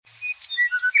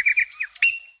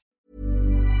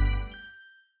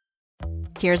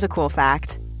Here's a cool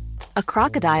fact. A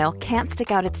crocodile can't stick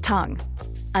out its tongue.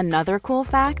 Another cool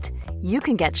fact, you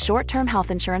can get short-term health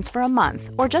insurance for a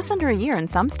month or just under a year in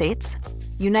some states.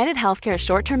 United Healthcare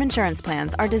short-term insurance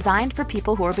plans are designed for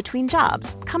people who are between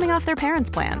jobs, coming off their parents'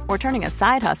 plan, or turning a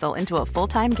side hustle into a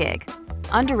full-time gig.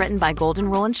 Underwritten by Golden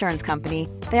Rule Insurance Company,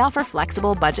 they offer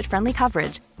flexible, budget-friendly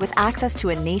coverage with access to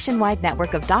a nationwide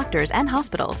network of doctors and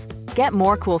hospitals. Get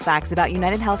more cool facts about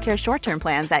United Healthcare short-term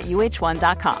plans at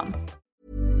uh1.com.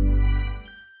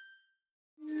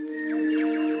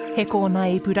 He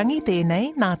kōna ipurangi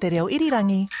tēnei nā te reo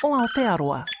irirangi o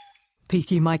Aotearoa.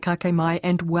 Piki mai kake mai,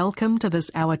 and welcome to this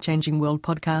Our Changing World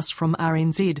podcast from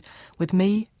RNZ with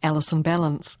me, Alison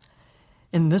Ballance.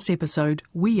 In this episode,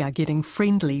 we are getting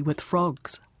friendly with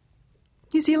frogs.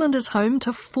 New Zealand is home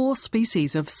to 4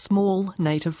 species of small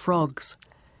native frogs,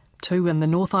 2 in the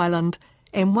North Island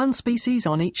and 1 species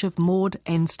on each of Maud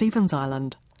and Stephens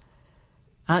Island.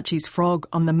 Archey's frog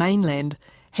on the mainland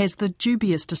has the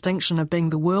dubious distinction of being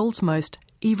the world's most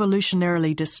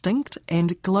evolutionarily distinct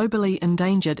and globally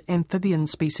endangered amphibian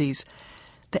species.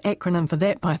 The acronym for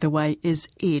that, by the way, is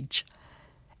EDGE.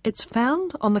 It's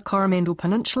found on the Coromandel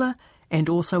Peninsula and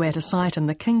also at a site in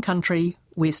the King Country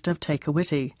west of Te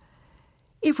Kuiti.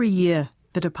 Every year,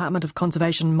 the Department of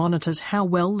Conservation monitors how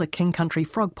well the King Country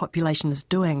frog population is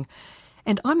doing,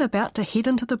 and I'm about to head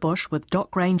into the bush with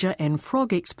dock ranger and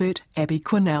frog expert Abby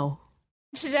Quinnell.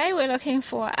 Today we're looking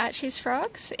for Archey's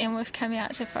frogs, and we've come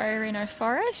out to Whaureno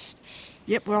Forest.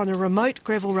 Yep, we're on a remote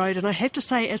gravel road, and I have to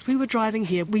say, as we were driving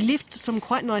here, we left some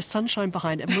quite nice sunshine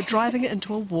behind, and we're driving it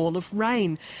into a wall of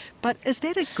rain. But is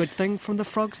that a good thing from the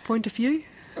frog's point of view?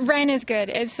 Rain is good,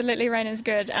 absolutely rain is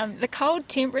good. The cold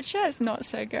temperature is not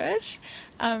so good,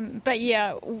 but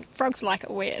yeah, frogs like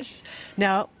it wet.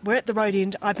 Now, we're at the road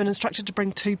end. I've been instructed to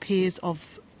bring 2 pairs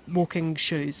of walking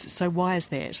shoes, so why is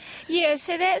that? Yeah,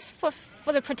 so that's for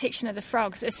the protection of the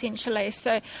frogs, essentially.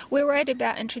 So we're worried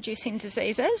about introducing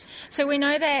diseases. So we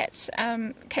know that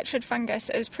chytrid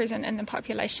fungus is present in the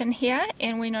population here,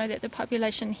 and we know that the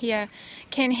population here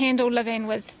can handle living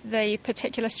with the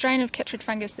particular strain of chytrid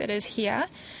fungus that is here.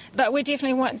 But we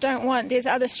definitely don't want, there's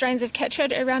other strains of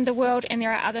chytrid around the world, and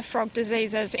there are other frog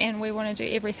diseases, and we want to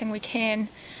do everything we can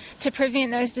to prevent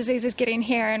those diseases getting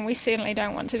here, and we certainly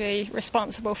don't want to be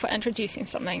responsible for introducing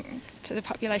something to the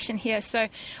population here. So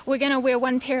we're going to wear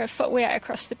 1 pair of footwear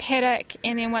across the paddock,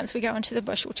 and then once we go into the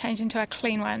bush we'll change into our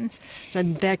clean ones. So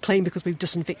they're clean because we've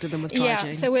disinfected them with Trigen?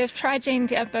 Yeah, so we've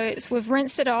Trigened our boots, we've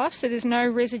rinsed it off so there's no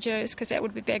residues, because that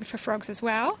would be bad for frogs as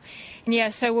well. And yeah,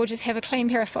 so we'll just have a clean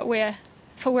pair of footwear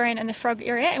for wearing in the frog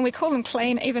area, and we call them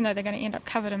clean even though they're going to end up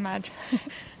covered in mud.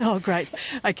 Oh, great.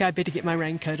 Okay, I better get my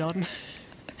raincoat on.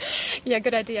 Yeah,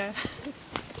 good idea.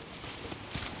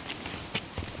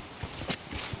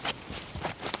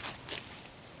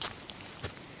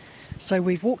 So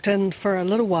we've walked in for a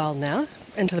little while now,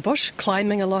 into the bush,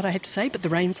 climbing a lot I have to say, but the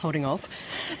rain's holding off.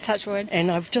 Touch wood.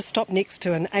 And I've just stopped next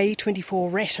to an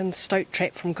A24 rat and stoat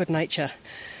trap from Good Nature.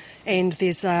 And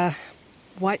there's a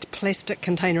white plastic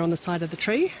container on the side of the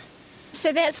tree.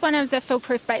 So that's one of the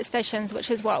foolproof bait stations, which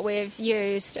is what we've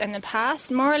used in the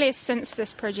past, more or less since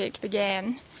this project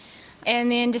began.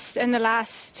 And then just in the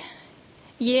last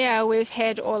year, we've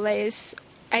had all these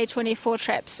A24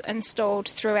 traps installed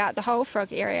throughout the whole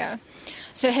frog area.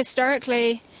 So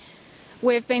historically,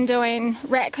 we've been doing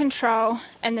rat control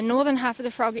in the northern half of the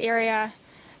frog area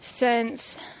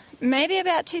since maybe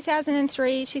about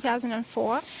 2003,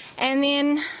 2004. And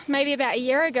then maybe about a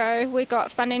year ago, we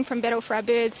got funding from Battle for Our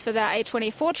Birds for the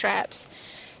A24 traps.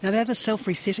 Now, they're the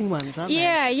self-resetting ones, aren't they?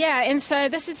 Yeah, and so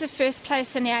this is the first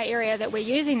place in our area that we're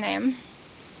using them.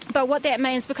 But what that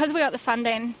means, because we got the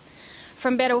funding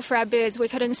from Battle for Our Birds, we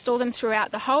could install them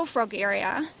throughout the whole frog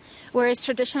area, whereas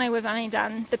traditionally we've only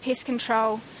done the pest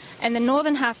control in the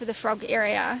northern half of the frog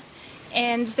area.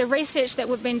 And the research that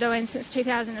we've been doing since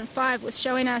 2005 was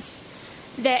showing us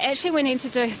that actually we need to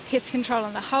do pest control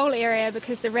in the whole area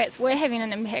because the rats were having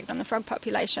an impact on the frog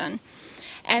population.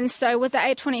 And so with the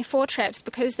A24 traps,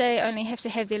 because they only have to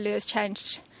have their lures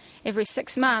changed every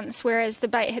 6 months, whereas the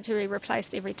bait had to be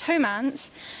replaced every 2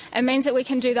 months, it means that we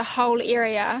can do the whole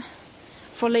area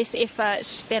for less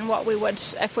effort than what we would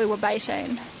if we were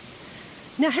baiting.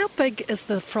 Now, how big is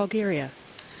the frog area?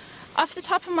 Off the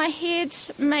top of my head,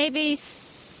 maybe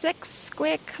 6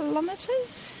 square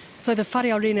kilometres. So the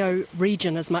Whaureno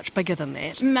region is much bigger than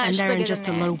that, Much and they're in bigger just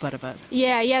a than little that. bit of it.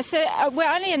 Yeah, so we're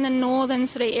only in the northern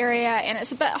sort of area, and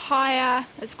it's a bit higher,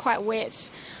 it's quite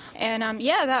wet, and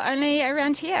they're only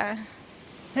around here.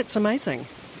 That's amazing.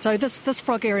 So this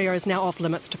frog area is now off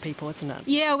limits to people, isn't it?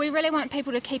 Yeah, we really want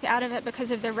people to keep out of it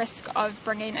because of the risk of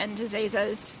bringing in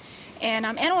diseases and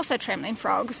also trampoline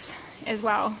frogs as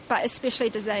well, but especially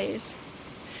disease.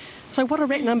 So what are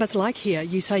rat numbers like here?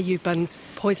 You say you've been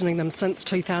poisoning them since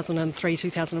 2003,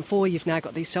 2004. You've now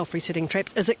got these self-resetting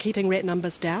traps. Is it keeping rat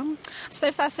numbers down?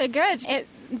 So far so good. At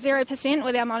 0%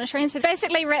 with our monitoring. So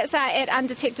basically rats are at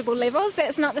undetectable levels.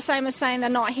 That's not the same as saying they're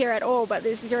not here at all, but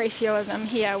there's very few of them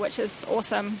here, which is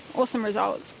awesome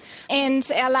results. And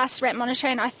our last rat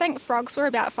monitoring, I think frogs were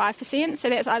about 5%, so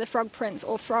that's either frog prints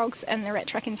or frogs in the rat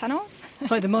tracking tunnels.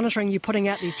 So the monitoring, you're putting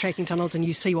out these tracking tunnels and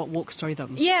you see what walks through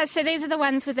them? Yeah, so these are the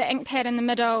ones with the ink pad in the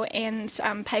middle and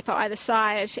paper either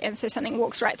side, and so something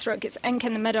walks right through it, gets ink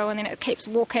in the middle, and then it keeps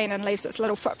walking and leaves its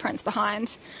little footprints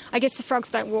behind. I guess the frogs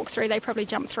don't walk through, they probably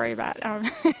jump through, but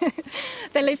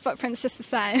they leave footprints just the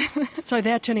same. So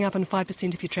they're turning up in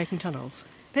 5% of your tracking tunnels?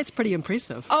 That's pretty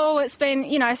impressive. Oh, it's been,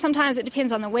 sometimes it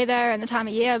depends on the weather and the time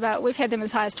of year, but we've had them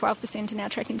as high as 12% in our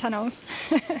tracking tunnels.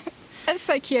 It's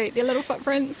so cute, their little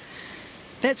footprints.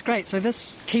 That's great. So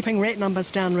this keeping rat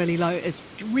numbers down really low is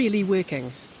really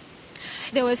working.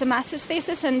 There was a master's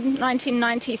thesis in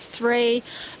 1993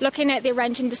 looking at their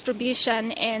range and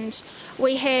distribution, and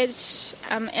we had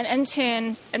an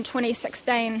intern in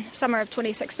 2016, summer of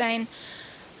 2016,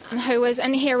 who was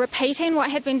in here repeating what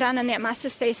had been done in that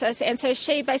master's thesis, and so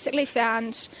she basically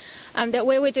found that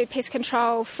where we do pest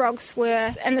control, frogs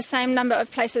were in the same number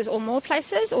of places or more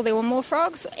places, or there were more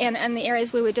frogs, and in the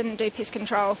areas where we didn't do pest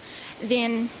control,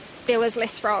 then there was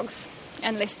less frogs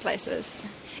in less places.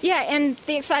 Yeah, and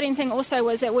the exciting thing also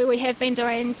was that where we have been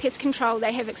doing pest control,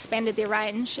 they have expanded their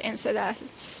range, and so they're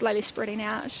slowly spreading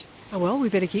out. Oh well, we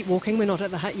better keep walking, we're not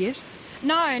at the hut yet.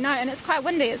 No, and it's quite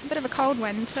windy, it's a bit of a cold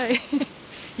wind too.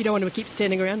 You don't want to keep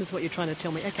standing around is what you're trying to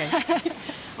tell me. Okay,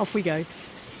 off we go.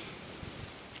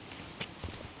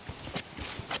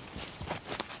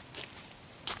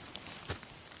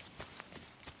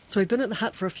 So we've been at the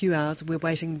hut for a few hours and we're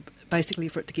waiting basically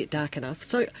for it to get dark enough.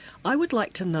 So I would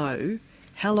like to know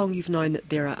how long you've known that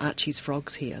there are Archey's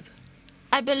frogs here.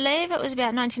 I believe it was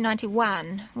about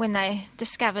 1991 when they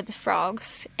discovered the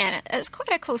frogs, and it's quite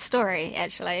a cool story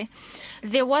actually.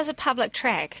 There was a public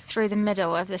track through the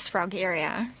middle of this frog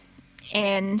area,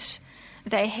 and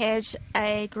they had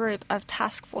a group of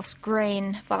Task Force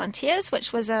Green volunteers,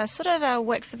 which was a sort of a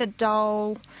work for the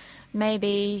dole,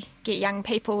 maybe get young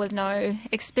people with no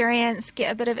experience,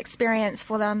 get a bit of experience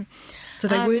for them. So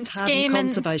they weren't hardy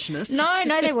conservationists?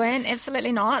 No, they weren't.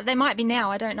 Absolutely not. They might be now,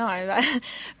 I don't know.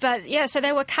 But yeah, so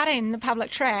they were cutting the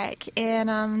public track,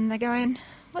 and they're going,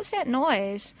 what's that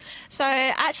noise? So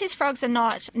Archey's frogs are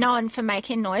not known for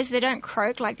making noise. They don't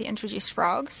croak like the introduced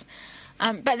frogs.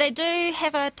 But they do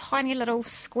have a tiny little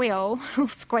squeal, or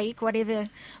squeak, whatever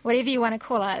you want to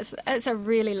call it. It's a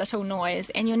really little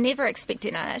noise, and you're never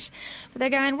expecting it. But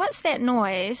they're going, what's that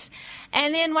noise?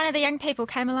 And then one of the young people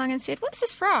came along and said, what's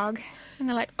this frog? And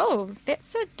they're like, oh,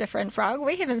 that's a different frog.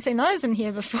 We haven't seen those in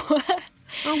here before.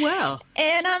 Oh, wow.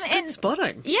 And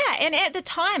spotting. Yeah, and at the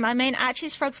time,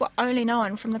 Archey's frogs were only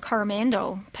known from the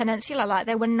Coromandel Peninsula. Like,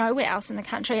 they were nowhere else in the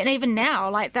country. And even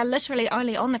now, like, they're literally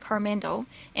only on the Coromandel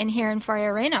and here in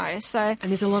Whaioreno. So,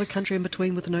 and there's a lot of country in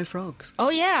between with no frogs. Oh,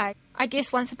 yeah. I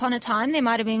guess once upon a time there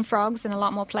might have been frogs in a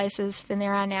lot more places than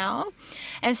there are now.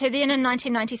 And so then in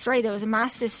 1993, there was a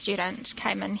master's student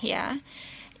came in here,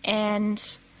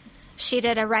 and she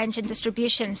did a range and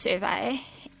distribution survey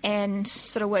and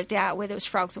sort of worked out where there was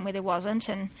frogs and where there wasn't,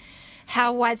 and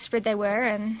how widespread they were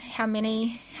and how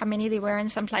many there were in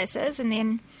some places. And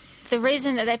then the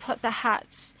reason that they put the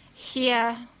huts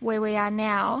here where we are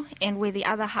now and where the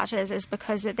other hut is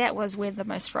because that was where the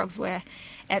most frogs were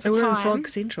at the time. So we're in Frog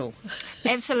Central.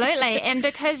 Absolutely. And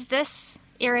because this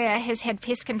area has had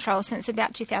pest control since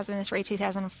about 2003,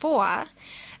 2004,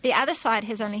 the other side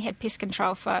has only had pest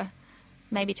control for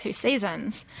maybe 2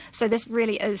 seasons. So this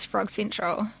really is Frog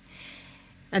Central.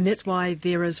 And that's why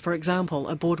there is, for example,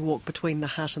 a boardwalk between the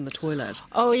hut and the toilet.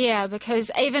 Oh, yeah, because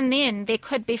even then there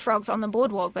could be frogs on the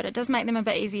boardwalk, but it does make them a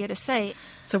bit easier to see.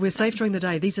 So we're safe during the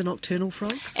day. These are nocturnal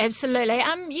frogs? Absolutely.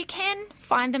 You can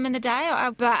find them in the day,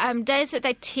 but days that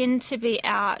they tend to be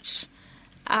out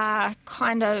are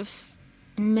kind of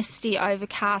misty,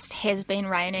 overcast, has been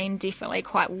raining, definitely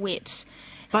quite wet.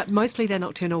 But mostly they're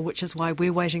nocturnal, which is why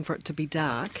we're waiting for it to be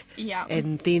dark. Yeah.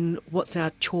 And then what's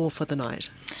our chore for the night?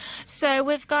 So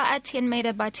we've got a 10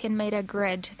 metre by 10 metre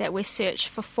grid that we search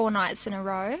for 4 nights in a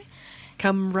row.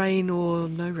 Come rain or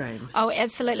no rain? Oh,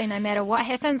 absolutely. No matter what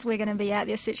happens, we're going to be out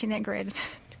there searching that grid.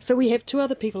 So we have 2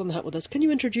 other people in the hut with us. Can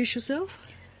you introduce yourself?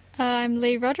 I'm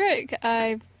Lee Roderick.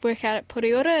 I work out at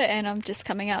Poriora and I'm just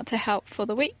coming out to help for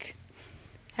the week.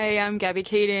 Hey, I'm Gabby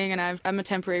Keating, and I'm a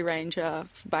temporary ranger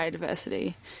for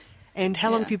biodiversity. And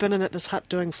how long have you been in at this hut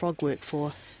doing frog work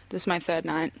for? This is my third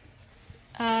night.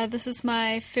 This is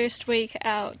my first week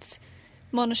out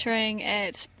monitoring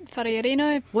at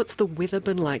Wharearino. What's the weather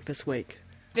been like this week?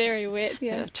 Very wet,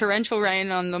 yeah. Torrential rain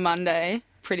on the Monday,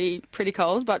 pretty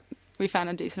cold, but we found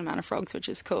a decent amount of frogs, which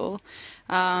is cool.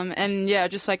 And yeah,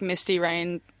 just like misty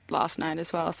rain last night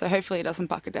as well, so hopefully it doesn't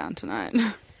bucket down tonight.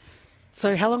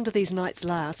 So how long do these nights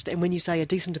last? And when you say a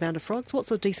decent amount of frogs,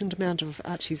 what's a decent amount of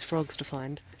Archey's frogs to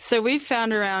find? So we've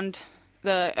found around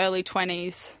the early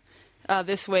 20s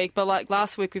this week, but like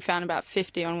last week we found about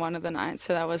 50 on one of the nights,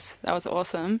 so that was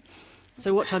awesome.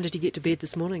 So what time did you get to bed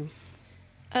this morning?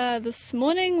 This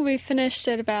morning we finished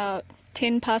at about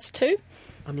 2:10.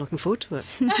 I'm looking forward to it.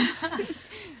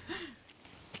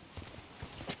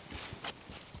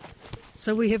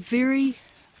 So we have very,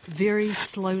 very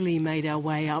slowly made our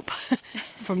way up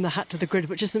from the hut to the grid,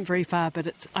 which isn't very far,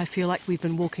 but I feel like we've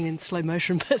been walking in slow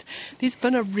motion, but there's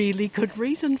been a really good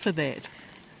reason for that.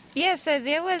 Yeah, so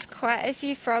there was quite a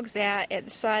few frogs out at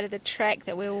the side of the track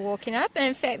that we were walking up, and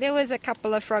in fact there was a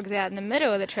couple of frogs out in the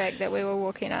middle of the track that we were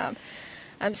walking up.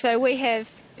 So we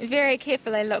have very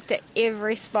carefully looked at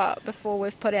every spot before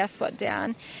we've put our foot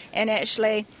down, and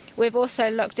actually we've also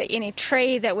looked at any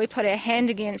tree that we put our hand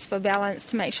against for balance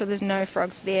to make sure there's no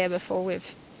frogs there before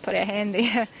we've put our hand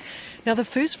there. Now the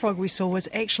first frog we saw was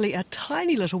actually a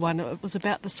tiny little one. It was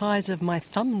about the size of my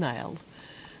thumbnail.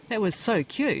 That was so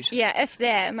cute. Yeah, if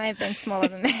that, it may have been smaller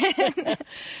than that.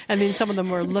 And then some of them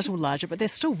were a little larger, but they're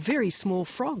still very small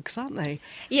frogs, aren't they?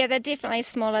 Yeah, they're definitely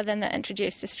smaller than the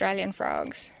introduced Australian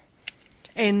frogs.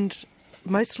 And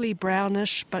mostly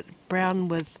brownish, but brown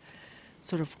with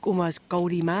sort of almost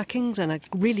goldy markings and a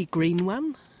really green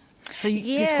one. So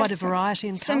there's quite a variety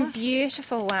in colour. Some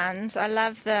beautiful ones. I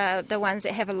love the ones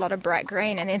that have a lot of bright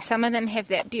green, and then some of them have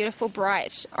that beautiful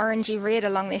bright orangey red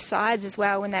along their sides as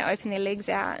well when they open their legs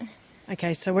out.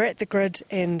 Okay, so we're at the grid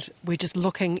and we're just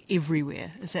looking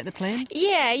everywhere. Is that the plan?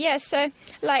 Yeah. So,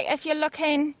 like, if you're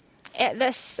looking at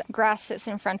this grass that's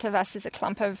in front of us, there's a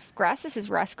clump of grass. This is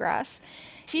rice grass.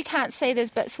 If you can't see,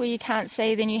 there's bits where you can't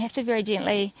see, then you have to very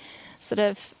gently sort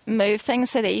of move things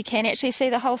so that you can actually see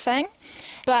the whole thing.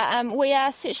 But we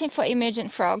are searching for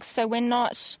emergent frogs, so we're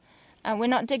not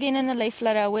digging in the leaf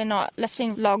litter, we're not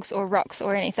lifting logs or rocks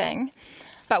or anything,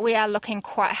 but we are looking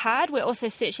quite hard. We're also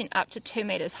searching up to 2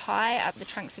 metres high, up the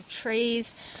trunks of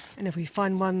trees. And if we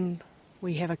find one,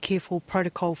 we have a careful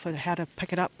protocol for how to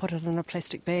pick it up, put it in a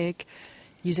plastic bag,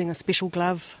 using a special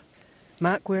glove,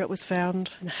 mark where it was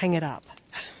found, and hang it up.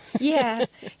 Yeah,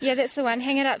 that's the one.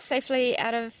 Hang it up safely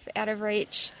out of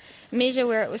reach. Measure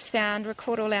where it was found,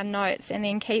 record all our notes, and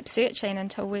then keep searching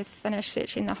until we've finished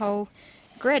searching the whole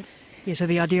grid. Yeah, so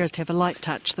the idea is to have a light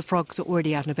touch. The frogs are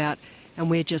already out and about, and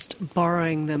we're just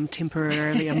borrowing them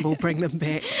temporarily and we'll bring them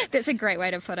back. That's a great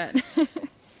way to put it.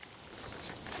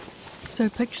 So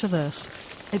picture this.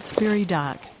 It's very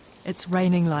dark. It's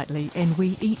raining lightly, and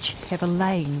we each have a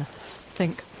lane.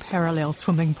 Think parallel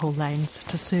swimming pool lanes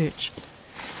to search.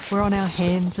 We're on our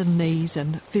hands and knees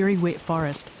in very wet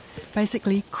forest,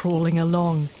 basically crawling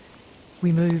along.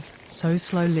 We move so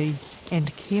slowly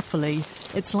and carefully,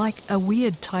 it's like a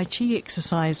weird Tai Chi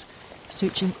exercise,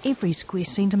 searching every square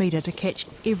centimetre to catch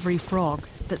every frog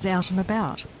that's out and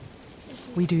about.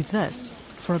 We do this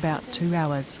for about 2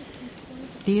 hours.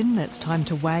 Then it's time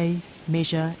to weigh,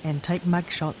 measure and take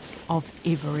mugshots of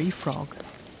every frog.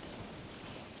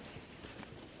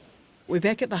 We're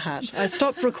back at the hut. I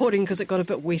stopped recording because it got a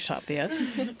bit wet up there,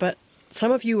 but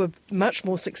some of you were much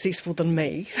more successful than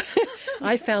me.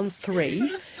 I found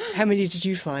 3. How many did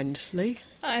you find, Lee?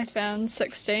 I found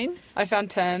 16. I found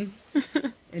 10.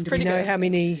 And do we know how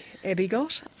many Abby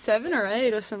got? 7 or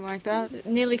 8 or something like that.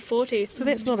 Nearly 40. So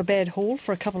that's not a bad haul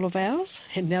for a couple of hours.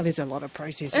 And now there's a lot of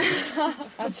processing.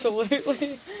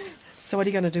 Absolutely. So what are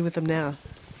you going to do with them now?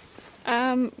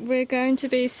 We're going to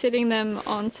be setting them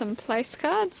on some place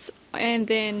cards, and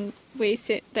then we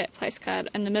set that place card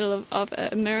in the middle of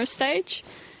a mirror stage,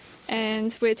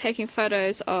 and we're taking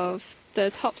photos of the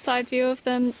top side view of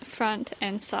them, front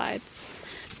and sides.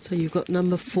 So you've got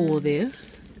number 4 there.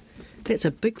 That's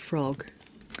a big frog.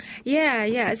 Yeah,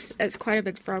 it's quite a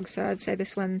big frog, so I'd say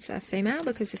this one's a female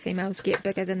because the females get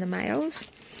bigger than the males.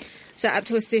 So up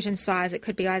to a certain size, it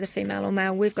could be either female or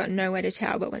male. We've got no way to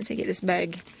tell, but once they get this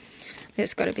big,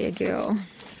 that's got to be a girl.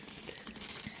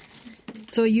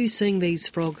 So are you seeing these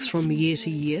frogs from year to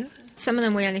year? Some of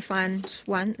them we only find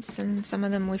once, and some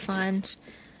of them we find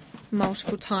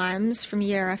multiple times from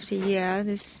year after year.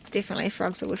 There's definitely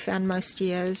frogs that we've found most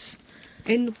years.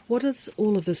 And what is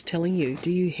all of this telling you?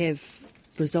 Do you have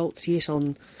results yet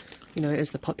on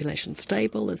Is the population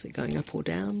stable? Is it going up or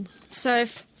down? So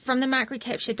from the mark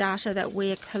recapture data that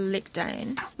we're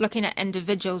collecting, looking at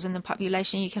individuals in the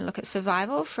population, you can look at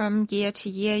survival from year to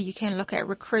year. You can look at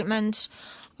recruitment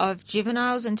of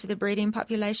juveniles into the breeding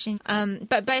population.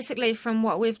 But basically from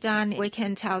what we've done, we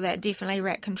can tell that definitely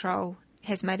rat control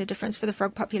has made a difference for the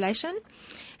frog population.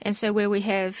 And so where we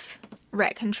have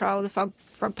rat control, the frog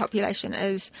population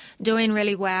is doing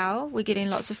really well. We're getting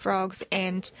lots of frogs,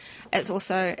 and it's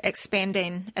also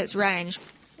expanding its range.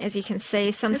 As you can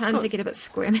see, sometimes they get a bit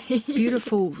squirmy.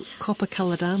 Beautiful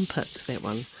copper-coloured armpits, that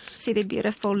one. See their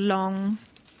beautiful long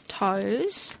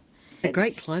toes. They're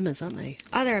great climbers, aren't they?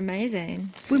 Oh, they're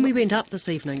amazing. When we went up this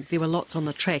evening, there were lots on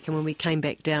the track, and when we came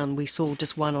back down, we saw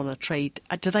just one on a tree.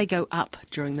 Do they go up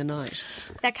during the night?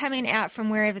 They're coming out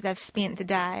from wherever they've spent the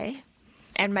day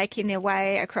and making their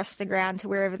way across the ground to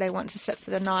wherever they want to sit for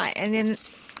the night. And then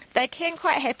they can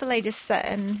quite happily just sit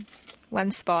in one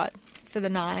spot for the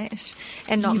night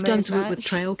and not move. You've done some work much with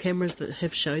trail cameras that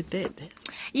have showed that?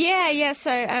 Yeah.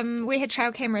 So we had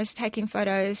trail cameras taking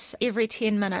photos every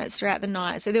 10 minutes throughout the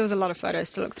night. So there was a lot of photos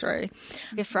to look through.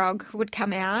 The frog would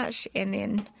come out and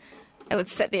then it would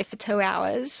sit there for 2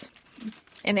 hours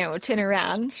and then it would turn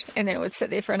around and then it would sit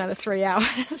there for another 3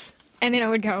 hours and then it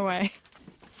would go away.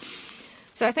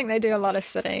 So I think they do a lot of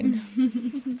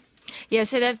sitting. Yeah,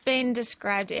 so they've been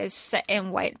described as sit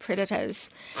and wait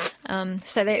predators.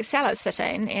 So they excel at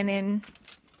sitting and then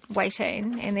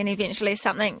waiting, and then eventually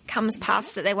something comes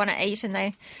past that they want to eat and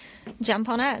they jump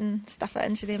on it and stuff it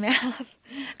into their mouth.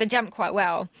 They jump quite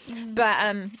well,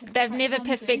 but they've never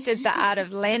perfected the art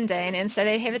of landing, and so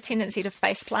they have a tendency to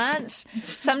face plant.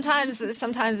 Sometimes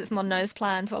it's more nose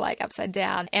plant or like upside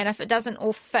down, and if it doesn't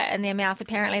all fit in their mouth,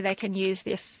 apparently they can use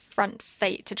their front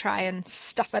feet to try and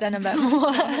stuff it in a bit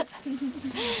more.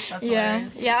 Yeah,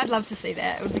 I'd love to see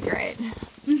that. It would be great.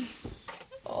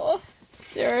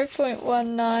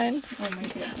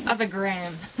 0.19 of a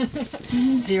gram.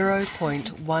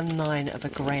 0.19 of a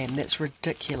gram. That's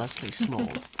ridiculously small.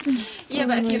 Yeah,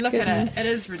 but if you look at it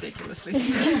is ridiculously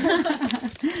small.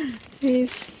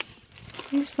 He's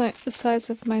like the size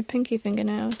of my pinky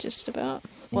fingernail, just about.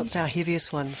 What's our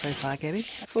heaviest one so far, Gabby?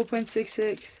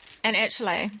 4.66. And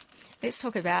actually, let's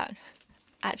talk about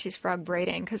Archey's frog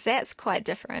breeding, because that's quite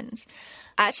different.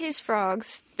 Archey's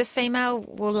frogs, the female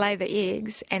will lay the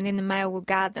eggs and then the male will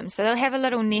guard them. So they'll have a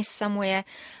little nest somewhere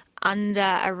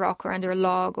under a rock or under a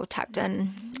log or tucked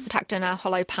in a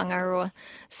hollow punga or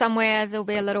somewhere there'll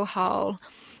be a little hole.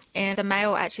 And the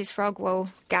male Archey's frog will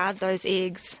guard those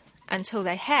eggs until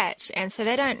they hatch. And so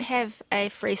they don't have a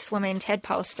free-swimming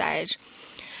tadpole stage.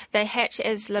 They hatch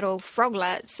as little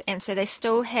froglets, and so they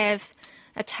still have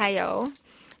a tail,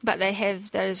 but they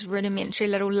have those rudimentary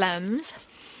little limbs,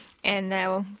 and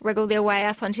they'll wriggle their way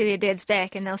up onto their dad's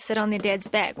back, and they'll sit on their dad's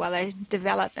back while they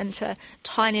develop into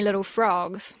tiny little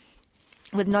frogs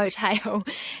with no tail.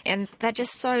 And they're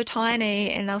just so tiny,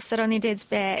 and they'll sit on their dad's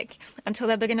back until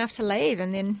they're big enough to leave,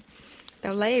 and then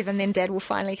they'll leave, and then Dad will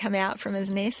finally come out from his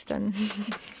nest and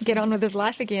get on with his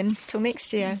life again till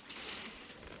next year.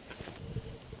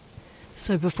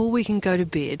 So before we can go to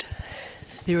bed,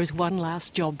 there is one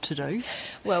last job to do.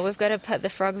 Well, we've got to put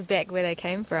the frogs back where they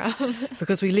came from.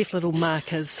 Because we left little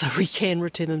markers so we can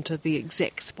return them to the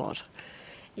exact spot.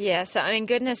 Yeah, so I mean,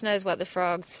 goodness knows what the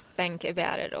frogs think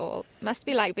about it all. Must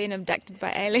be like being abducted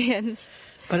by aliens.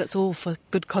 But it's all for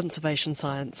good conservation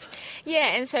science.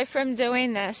 Yeah, and so from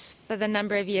doing this for the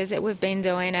number of years that we've been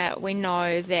doing it, we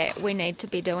know that we need to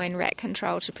be doing rat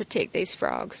control to protect these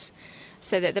frogs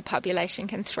so that the population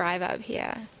can thrive up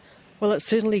here. Well, it's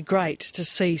certainly great to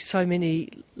see so many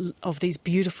of these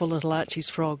beautiful little Archey's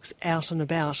frogs out and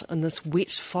about in this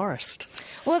wet forest.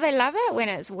 Well, they love it when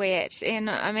it's wet, and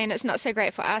I mean, it's not so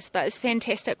great for us, but it's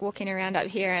fantastic walking around up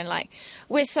here, and like,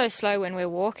 we're so slow when we're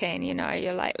walking, you know,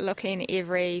 you're like looking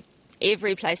every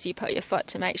place you put your foot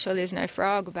to make sure there's no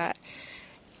frog, but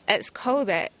it's cool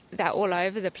that they're all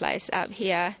over the place up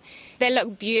here. They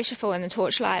look beautiful in the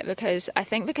torchlight because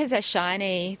they're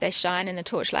shiny, they shine in the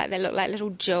torchlight. They look like little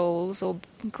jewels, all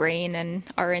green and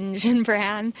orange and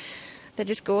brown. They're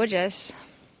just gorgeous.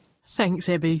 Thanks,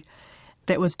 Abby.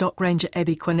 That was Dock Ranger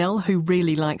Abby Quinnell, who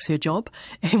really likes her job.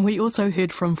 And we also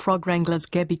heard from frog wranglers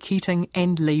Gabby Keating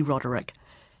and Lee Roderick.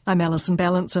 I'm Alison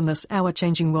Ballance in this Our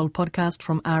Changing World podcast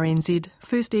from RNZ,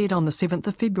 first aired on the 7th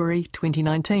of February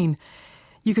 2019.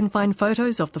 You can find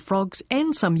photos of the frogs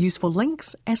and some useful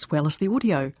links, as well as the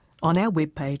audio, on our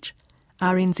webpage,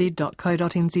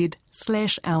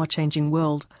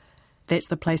 rnz.co.nz/ourchangingworld. That's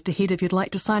the place to head if you'd like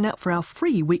to sign up for our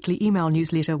free weekly email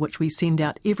newsletter, which we send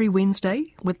out every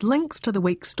Wednesday, with links to the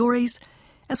week's stories,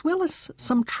 as well as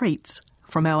some treats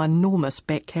from our enormous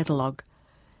back catalogue.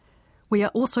 We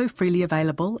are also freely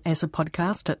available as a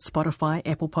podcast at Spotify,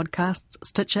 Apple Podcasts,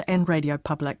 Stitcher and Radio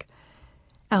Public.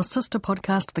 Our sister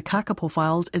podcast, The Kakapo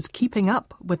Files, is keeping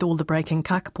up with all the breaking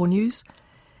kakapo news.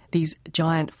 These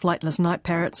giant flightless night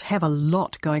parrots have a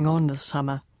lot going on this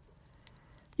summer.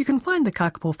 You can find The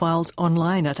Kakapo Files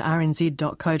online at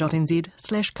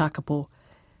rnz.co.nz/kakapo.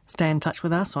 Stay in touch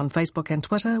with us on Facebook and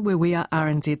Twitter, where we are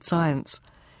RNZ Science.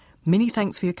 Many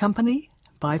thanks for your company.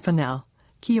 Bye for now.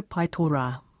 Kia pai tō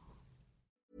rā.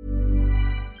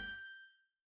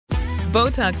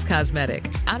 Botox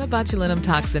Cosmetic, out of botulinum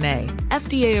toxin A,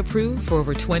 FDA approved for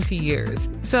over 20 years.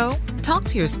 So, talk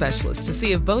to your specialist to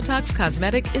see if Botox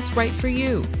Cosmetic is right for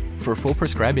you. For full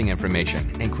prescribing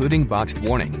information, including boxed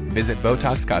warning, visit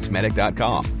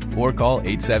BotoxCosmetic.com or call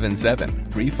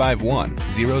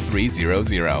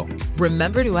 877-351-0300.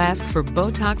 Remember to ask for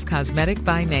Botox Cosmetic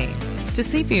by name. To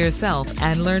see for yourself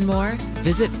and learn more,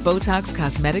 visit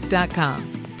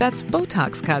BotoxCosmetic.com. That's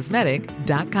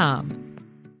BotoxCosmetic.com.